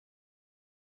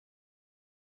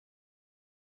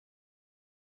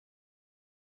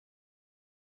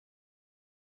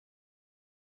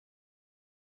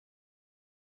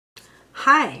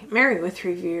Hi, Mary with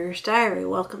Reviewer's Diary.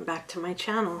 Welcome back to my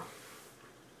channel.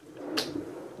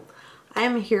 I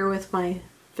am here with my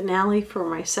finale for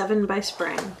my 7 by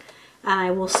Spring, and I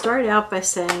will start out by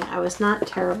saying I was not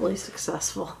terribly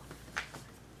successful.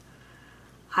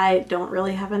 I don't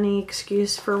really have any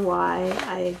excuse for why.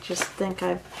 I just think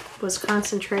I was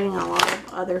concentrating on a lot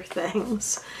of other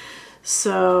things.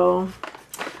 So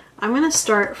I'm going to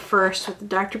start first with the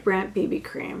Dr. Brandt BB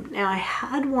cream. Now I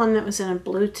had one that was in a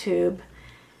blue tube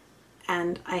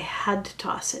and I had to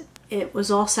toss it. It was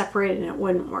all separated and it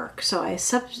wouldn't work. So I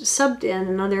subbed in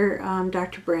another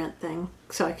Dr. Brandt thing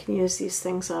so I can use these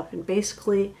things up. And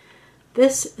basically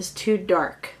this is too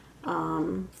dark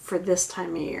for this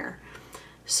time of year.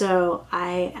 So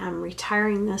I am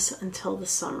retiring this until the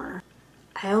summer.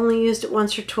 I only used it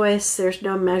once or twice. There's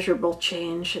no measurable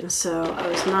change, and so I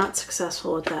was not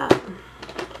successful with that.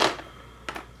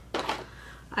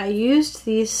 I used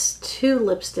these 2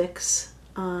 lipsticks,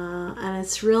 and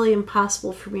it's really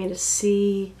impossible for me to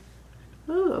see.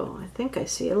 Oh, I think I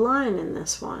see a line in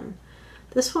this one.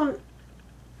 This one,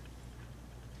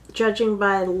 judging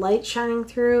by the light shining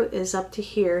through, is up to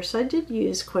here, so I did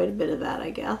use quite a bit of that, I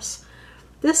guess.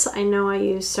 This I know I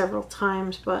used several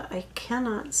times, but I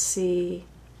cannot see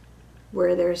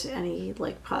where there's any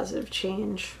like positive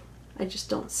change. I just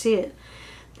don't see it.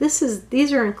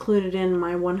 These are included in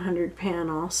my 100 pan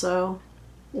also,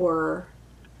 or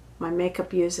my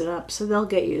makeup use it up, so they'll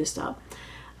get used up.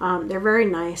 They're very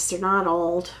nice. They're not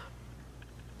old.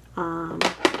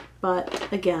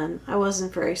 But again, I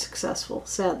wasn't very successful,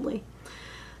 sadly.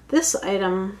 This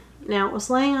item, now it was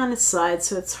laying on its side,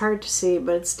 so it's hard to see,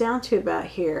 but it's down to about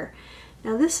here.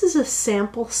 Now this is a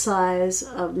sample size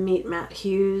of Meet Matte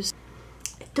Hues.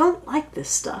 I don't like this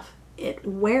stuff. It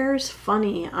wears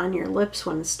funny on your lips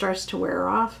when it starts to wear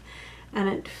off, and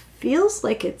it feels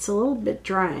like it's a little bit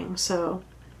drying, so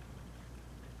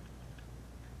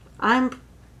I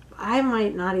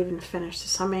might not even finish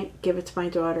this. I might give it to my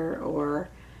daughter, or,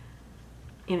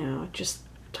 you know, just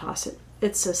toss it.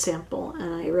 It's a sample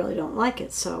and I really don't like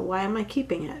it, so why am I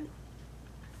keeping it?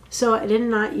 So I did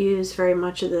not use very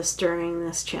much of this during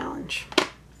this challenge.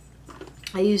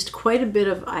 I used quite a bit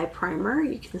of eye primer.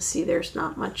 You can see there's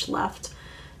not much left,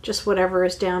 just whatever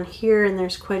is down here, and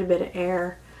there's quite a bit of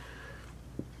air.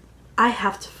 I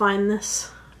have to find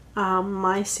this.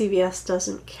 My CVS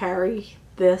doesn't carry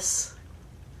this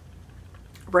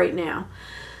right now.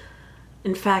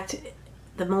 In fact,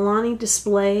 the Milani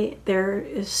display, there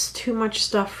is too much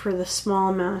stuff for the small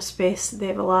amount of space that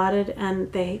they've allotted,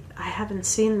 and I haven't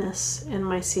seen this in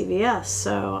my CVS,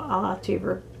 so I'll have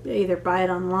to either buy it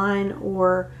online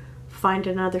or find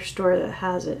another store that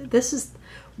has it. This is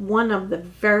one of the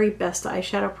very best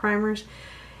eyeshadow primers.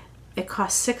 It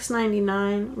costs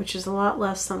 $6.99, which is a lot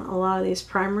less than a lot of these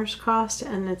primers cost,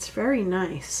 and it's very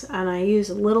nice. And I use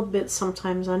a little bit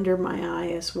sometimes under my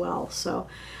eye as well, so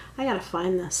I gotta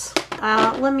find this.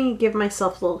 Let me give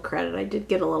myself a little credit. I did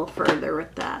get a little further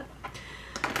with that.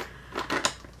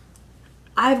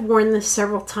 I've worn this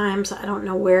several times. I don't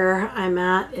know where I'm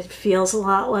at. It feels a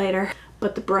lot lighter,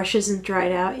 but the brush isn't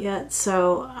dried out yet,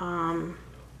 so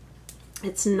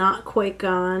it's not quite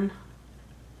gone.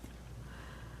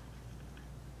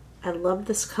 I love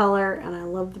this color and I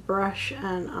love the brush,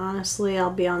 and honestly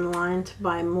I'll be online to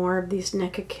buy more of these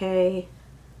Nicka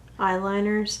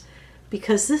eyeliners,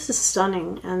 because this is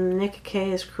stunning, and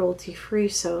Nicka is cruelty free,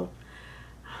 so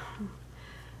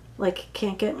like it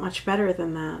can't get much better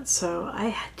than that. So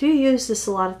I do use this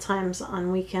a lot of times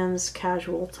on weekends,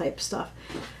 casual type stuff.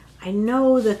 I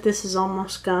know that this is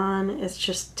almost gone. It's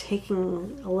just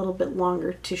taking a little bit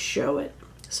longer to show it.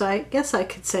 So I guess I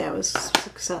could say I was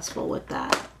successful with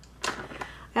that.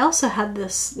 I also had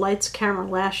this Lights Camera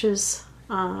Lashes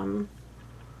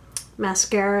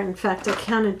mascara. In fact, I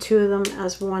counted 2 of them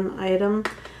as one item.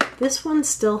 This one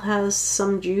still has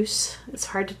some juice. It's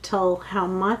hard to tell how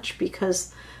much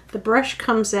because the brush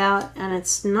comes out and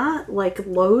it's not like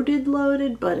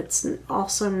loaded, but it's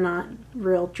also not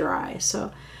real dry.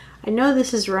 So I know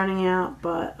this is running out,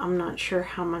 but I'm not sure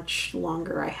how much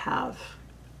longer I have.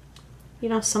 You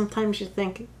know, sometimes you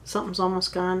think something's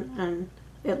almost gone and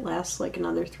it lasts like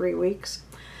another 3 weeks.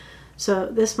 So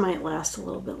this might last a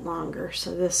little bit longer.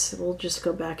 So this will just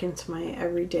go back into my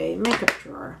everyday makeup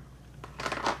drawer.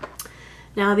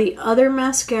 Now the other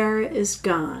mascara is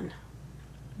gone.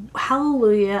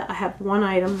 Hallelujah, I have one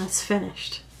item that's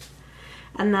finished.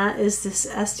 And that is this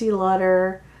Estee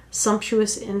Lauder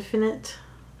Sumptuous Infinite.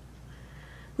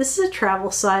 This is a travel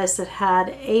size that had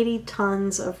 80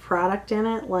 tons of product in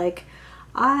it. Like,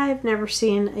 I've never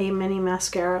seen a mini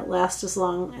mascara last as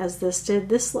long as this did.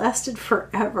 This lasted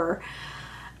forever.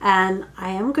 And I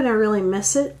am going to really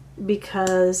miss it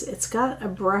because it's got a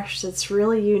brush that's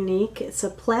really unique. It's a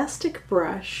plastic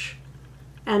brush,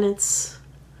 and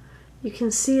you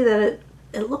can see that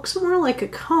it looks more like a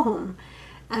comb.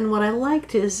 And what I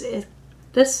liked is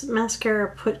this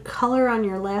mascara put color on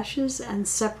your lashes and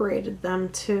separated them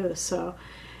too. So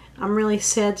I'm really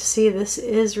sad to see this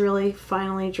is really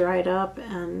finally dried up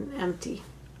and empty.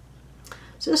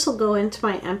 So this will go into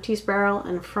my empties barrel,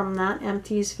 and from that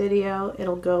empties video,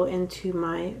 it'll go into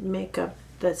my makeup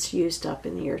that's used up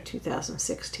in the year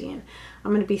 2016.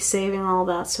 I'm going to be saving all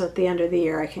that so at the end of the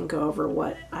year I can go over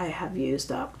what I have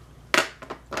used up.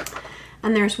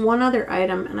 And there's one other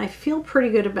item, and I feel pretty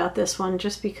good about this one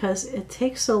just because it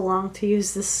takes so long to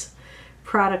use this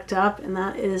product up, and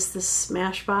that is the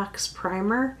Smashbox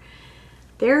primer.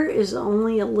 There is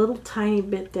only a little tiny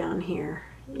bit down here.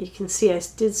 You can see I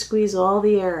did squeeze all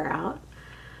the air out,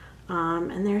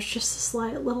 and there's just a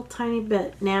slight little tiny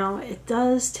bit. Now it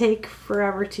does take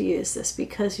forever to use this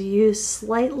because you use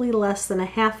slightly less than a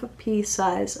half a pea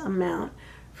size amount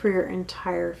for your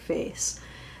entire face.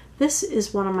 This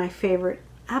is one of my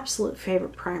absolute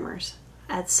favorite primers.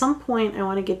 At some point I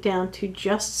want to get down to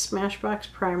just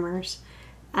Smashbox primers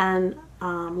and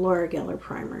Laura Geller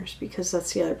primers, because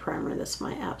that's the other primer that's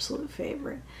my absolute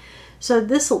favorite. So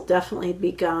this will definitely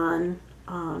be gone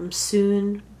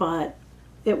soon, but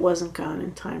it wasn't gone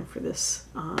in time for this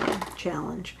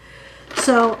challenge.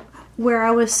 So where I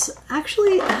was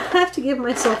actually, I have to give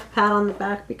myself a pat on the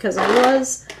back because I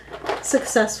was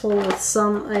successful with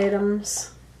some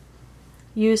items,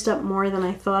 used up more than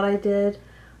I thought I did,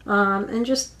 and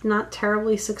just not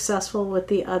terribly successful with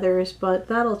the others, but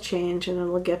that'll change and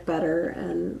it'll get better,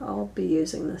 and I'll be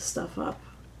using this stuff up.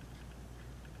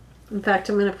 In fact,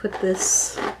 I'm going to put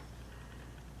this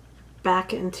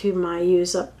back into my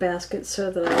use up basket so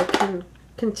that I can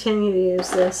continue to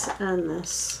use this and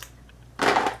this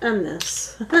and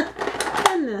this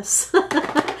and this.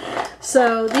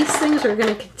 So these things are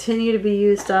going to continue to be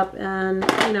used up, and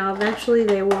you know, eventually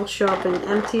they will show up in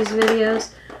empties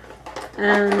videos,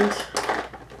 and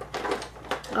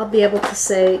I'll be able to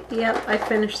say, yep, I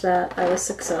finished that, I was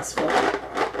successful.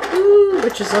 Ooh,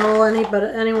 which is all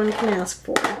anyone can ask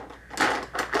for.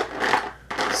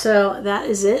 So that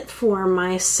is it for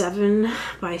my 7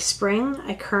 by Spring.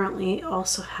 I currently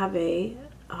also have a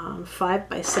 5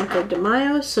 by Cinco de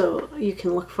Mayo, so you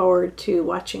can look forward to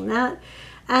watching that.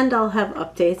 And I'll have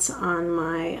updates on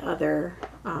my other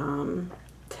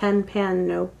 10 pan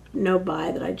no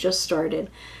buy that I just started,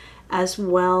 as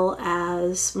well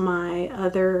as my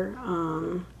other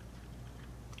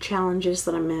challenges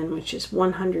that I'm in, which is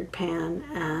 100 pan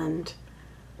and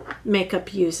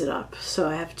makeup use it up. So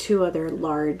I have 2 other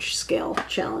large scale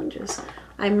challenges.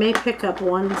 I may pick up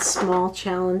one small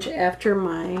challenge after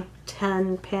my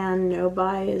 10 pan no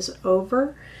buy is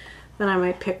over. Then I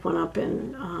might pick one up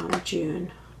in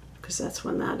June, because that's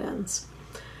when that ends.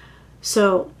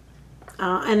 So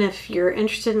and if you're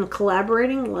interested in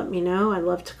collaborating, let me know. I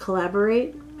love to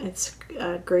collaborate. It's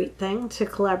a great thing to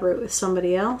collaborate with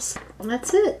somebody else. And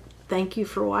that's it. Thank you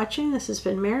for watching. This has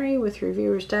been Mary with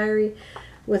Reviewer's Diary,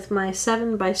 with my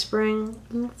 7 by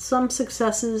Spring, some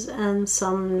successes and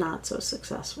some not so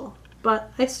successful,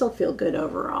 but I still feel good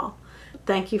overall.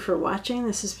 Thank you for watching.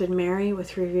 This has been Mary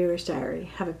with Reviewer's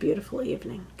Diary. Have a beautiful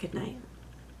evening. Good night.